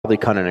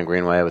probably Cunningham and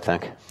Greenway, I would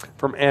think.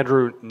 From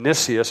Andrew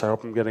Nicius, I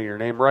hope I'm getting your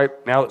name right.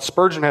 Now that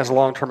Spurgeon has a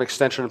long-term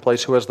extension in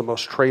place, who has the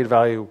most trade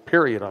value,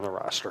 period, on the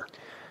roster?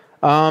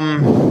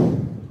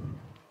 Probably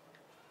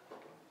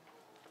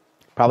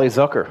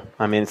Zucker.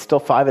 I mean, it's still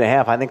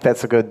 5.5. I think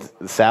that's a good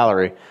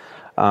salary.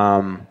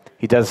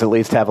 He does at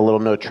least have a little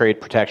no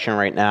trade protection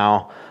right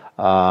now.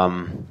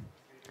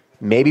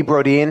 Maybe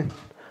Brodin,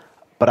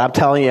 but I'm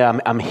telling you,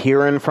 I'm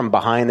hearing from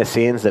behind the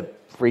scenes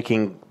that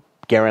freaking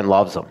Guerin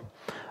loves him.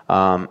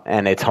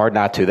 And it's hard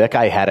not to. That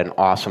guy had an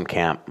awesome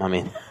camp. I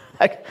mean,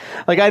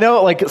 I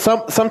know,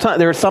 sometimes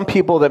there are some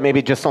people that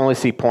maybe just only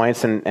see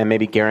points, and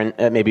maybe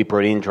maybe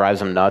Brodin drives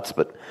them nuts.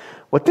 But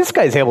what this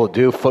guy's able to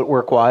do,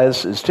 footwork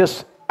wise, is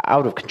just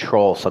out of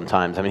control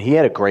sometimes. I mean, he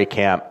had a great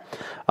camp.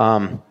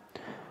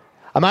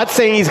 I'm not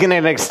saying he's going to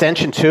get an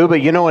extension too,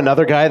 but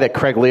another guy that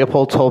Craig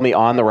Leopold told me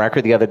on the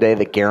record the other day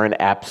that Guerin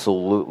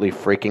absolutely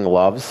freaking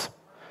loves.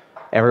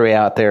 Everybody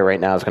out there right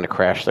now is going to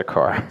crash their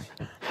car.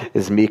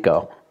 Is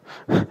Mikko.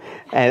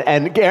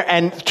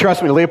 And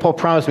trust me, Leopold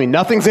promised me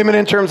nothing's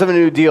imminent in terms of a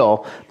new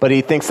deal, but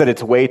he thinks that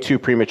it's way too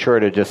premature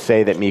to just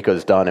say that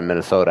Mikko's done in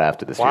Minnesota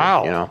after this year.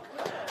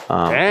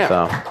 Damn.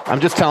 So I'm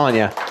just telling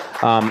you.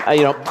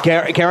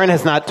 Guerin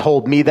has not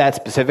told me that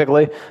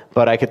specifically,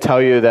 but I could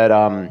tell you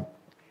that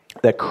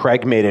that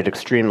Craig made it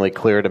extremely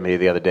clear to me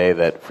the other day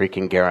that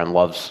freaking Guerin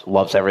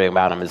loves everything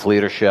about him: his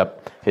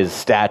leadership, his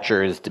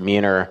stature, his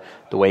demeanor,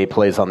 the way he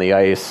plays on the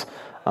ice.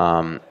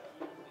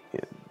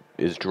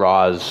 His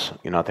draws,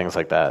 things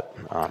like that.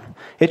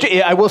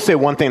 I will say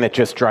one thing that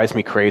just drives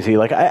me crazy.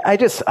 Like I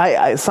just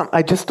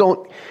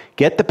don't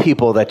get the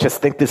people that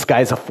just think this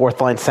guy's a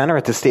fourth line center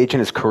at this stage in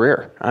his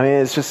career. I mean,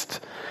 it's just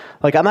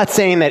like, I'm not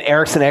saying that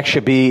Eriksson Ek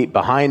should be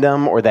behind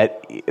him or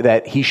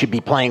that he should be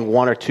playing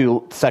one or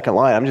two second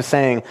line. I'm just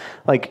saying,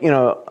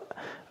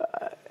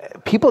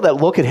 people that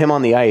look at him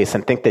on the ice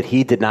and think that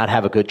he did not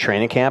have a good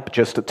training camp,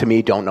 just to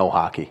me, don't know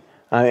hockey.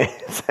 I mean,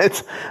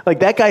 it's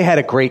like that guy had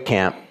a great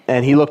camp,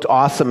 and he looked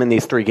awesome in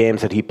these 3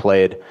 games that he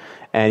played.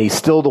 And he's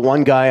still the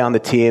one guy on the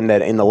team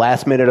that in the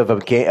last minute of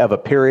a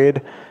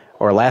period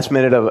or last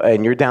minute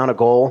and you're down a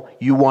goal,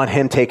 you want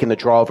him taking the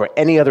draw over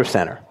any other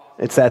center.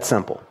 It's that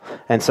simple.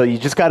 And so you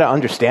just got to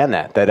understand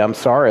that I'm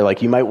sorry,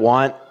 you might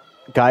want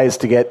guys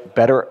to get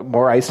better,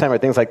 more ice time or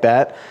things like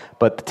that,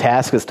 but the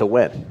task is to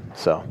win.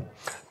 So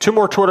 2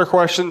 more Twitter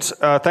questions.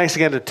 Thanks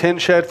again to Tin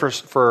Shed for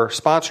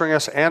sponsoring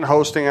us and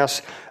hosting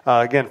us.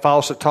 Again, follow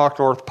us at Talk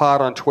North Pod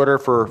on Twitter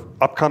for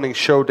upcoming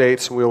show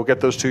dates, and we will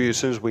get those to you as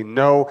soon as we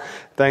know.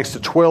 Thanks to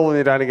Twill in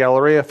the Edina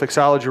Galleria,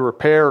 Fixology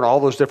Repair, and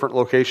all those different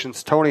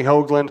locations. Tony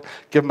Hoagland,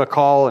 give him a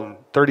call, and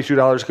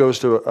 $32 goes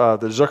to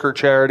the Zucker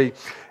charity.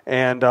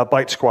 And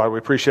Bite Squad, we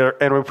appreciate it.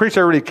 And we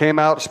appreciate everybody who came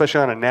out,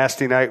 especially on a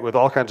nasty night with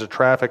all kinds of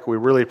traffic. We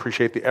really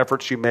appreciate the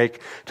efforts you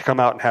make to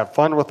come out and have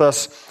fun with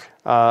us.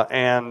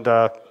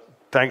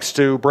 Thanks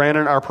to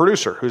Brandon, our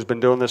producer, who's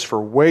been doing this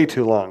for way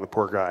too long, the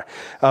poor guy.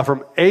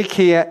 From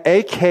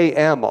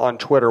AKM on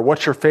Twitter,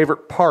 what's your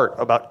favorite part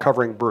about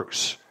covering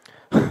Bruce?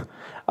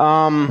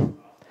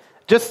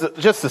 Just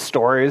the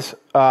stories,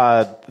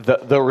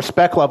 the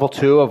respect level,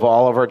 too, of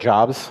all of our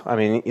jobs. I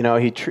mean,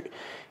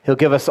 he'll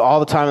give us all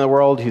the time in the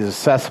world. He's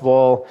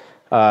accessible,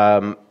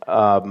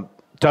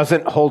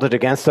 doesn't hold it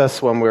against us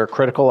when we're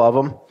critical of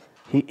him.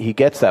 He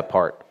gets that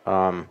part.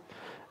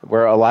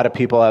 Where a lot of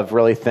people have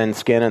really thin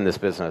skin in this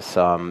business.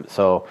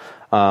 It'll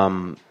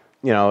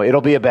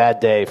be a bad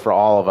day for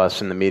all of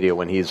us in the media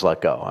when he's let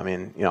go. I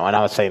mean, and I'm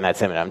not saying that's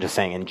him. I'm just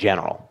saying in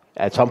general.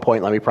 At some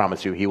point, let me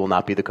promise you, he will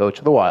not be the coach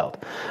of the Wild.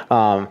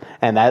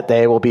 And that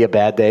day will be a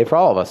bad day for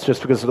all of us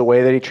just because of the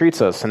way that he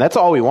treats us. And that's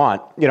all we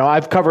want.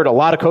 I've covered a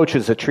lot of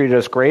coaches that treated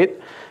us great.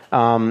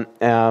 And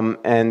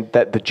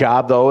that the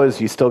job, though, is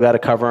you still got to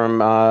cover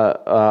him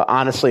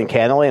honestly and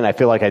candidly, and I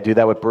feel like I do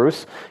that with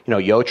Bruce.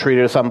 Yo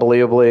treated us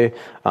unbelievably.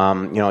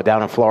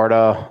 Down in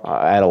Florida,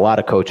 I had a lot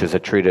of coaches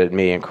that treated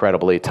me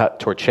incredibly.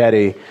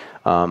 Torchetti,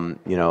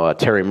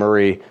 Terry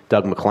Murray,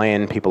 Doug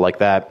McLean, people like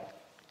that.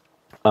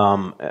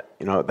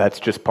 That's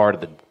just part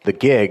of the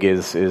gig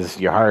is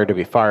you're hired to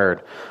be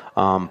fired.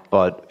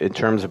 But in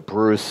terms of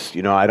Bruce,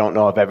 I don't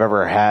know if I've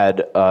ever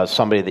had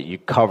somebody that you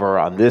cover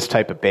on this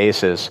type of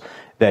basis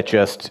that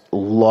just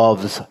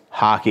loves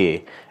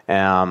hockey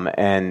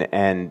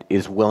and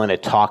is willing to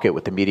talk it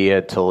with the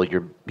media till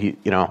if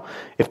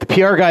the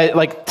PR guy,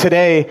 like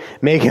today,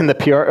 Megan, the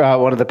PR,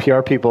 one of the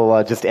PR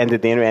people just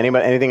ended the interview.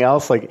 Anything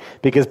else?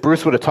 Because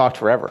Bruce would have talked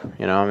forever.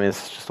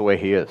 It's just the way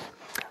he is.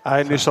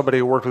 I knew somebody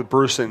who worked with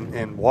Bruce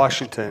in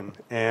Washington,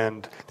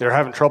 and they were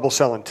having trouble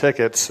selling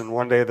tickets. And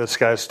one day this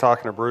guy's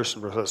talking to Bruce,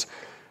 and Bruce says,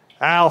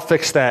 I'll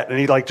fix that. And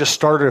he just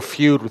started a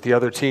feud with the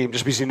other team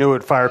just because he knew it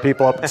would fire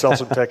people up and sell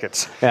some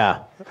tickets.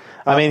 Yeah.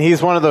 I mean,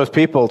 he's one of those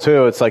people,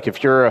 too. It's like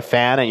if you're a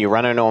fan and you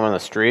run into him on the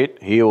street,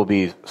 he will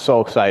be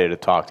so excited to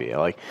talk to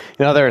you.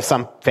 There are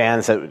some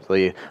fans that,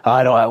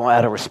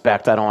 out of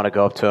respect, I don't want to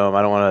go up to him.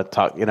 I don't want to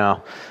talk,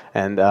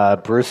 And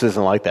Bruce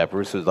isn't like that.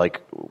 Bruce is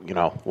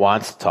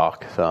wants to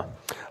talk. So.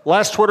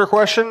 Last Twitter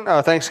question.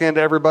 Thanks again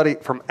to everybody.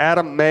 From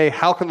Adam May,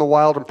 how can the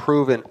Wild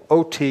improve in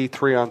OT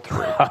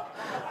 3-on-3?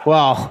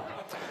 Well,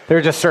 There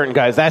are just certain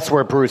guys. That's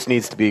where Bruce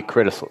needs to be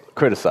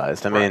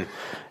criticized. I mean,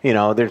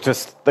 there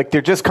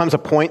just comes a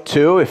point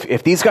too.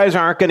 If these guys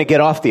aren't going to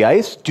get off the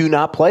ice, do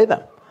not play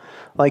them.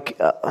 Like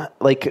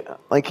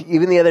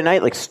even the other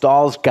night,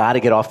 Stahl's got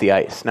to get off the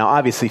ice. Now,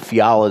 obviously,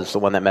 Fiala is the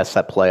one that messed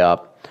that play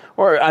up.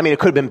 Or, I mean, it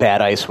could have been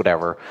bad ice,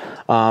 whatever.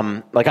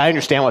 I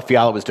understand what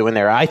Fiala was doing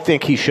there. I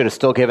think he should have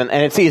still given,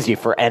 and it's easy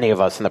for any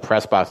of us in the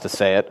press box to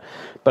say it,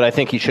 but I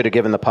think he should have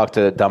given the puck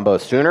to Dumbo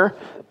sooner,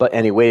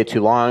 and he waited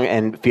too long,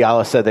 and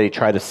Fiala said that he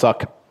tried to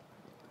suck.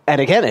 And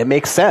again, it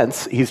makes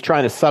sense. He's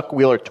trying to suck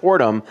Wheeler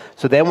toward him,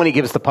 so then when he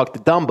gives the puck to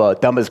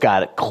Dumbo's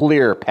got a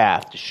clear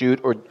path to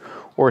shoot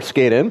or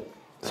skate in.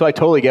 So I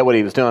totally get what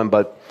he was doing,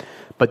 but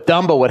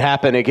Dumbo, what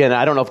happened, again,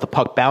 I don't know if the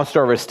puck bounced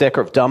over his stick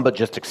or if Dumbo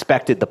just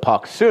expected the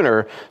puck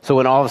sooner. So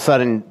when all of a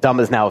sudden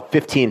Dumbo's now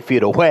 15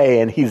 feet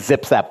away and he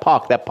zips that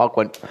puck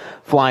went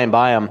flying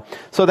by him.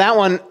 So that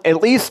one,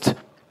 at least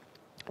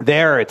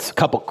there, it's a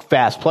couple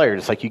fast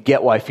players. You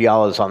get why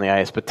Fiala's on the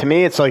ice. But to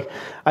me, it's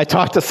I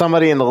talked to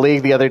somebody in the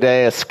league the other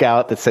day, a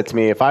scout, that said to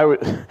me,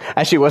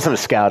 actually, it wasn't a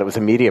scout, it was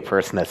a media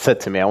person that said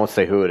to me, I won't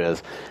say who it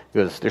is, he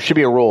goes, there should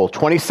be a rule,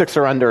 26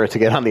 or under to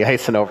get on the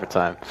ice in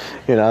overtime.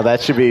 That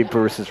should be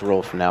Bruce's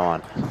rule from now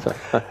on.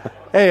 So.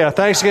 Hey,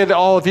 thanks again to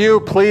all of you.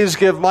 Please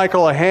give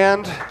Michael a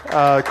hand.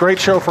 Great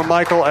show from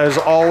Michael, as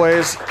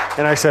always.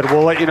 And I said,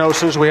 we'll let you know as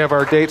soon as we have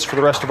our dates for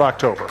the rest of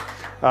October.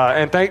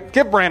 And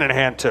give Brandon a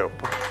hand, too.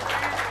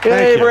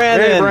 Hey,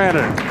 Brandon. Hey,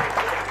 Brandon.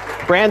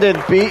 Brandon,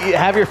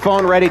 have your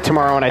phone ready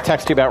tomorrow when I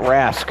text you about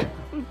Rask.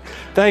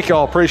 Thank you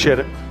all. Appreciate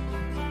it.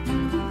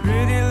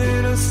 Pretty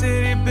little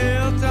city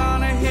built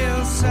on a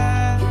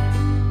hillside.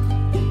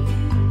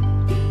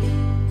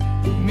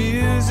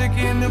 Music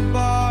in the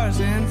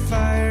bars and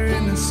fire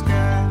in the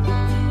sky.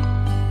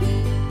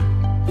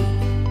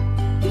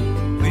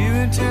 We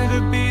went to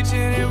the beach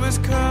and it was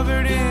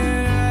covered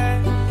in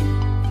ice.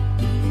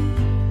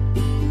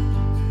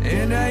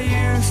 And I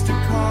used to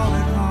call it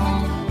home.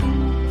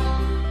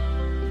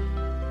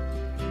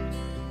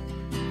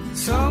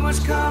 So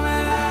much coming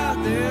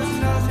out, there's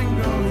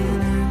nothing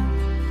going in.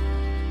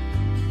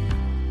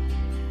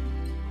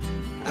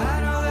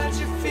 I know that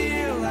you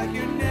feel like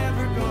you're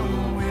never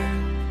gonna win.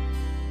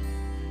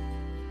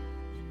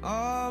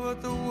 Oh,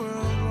 but the world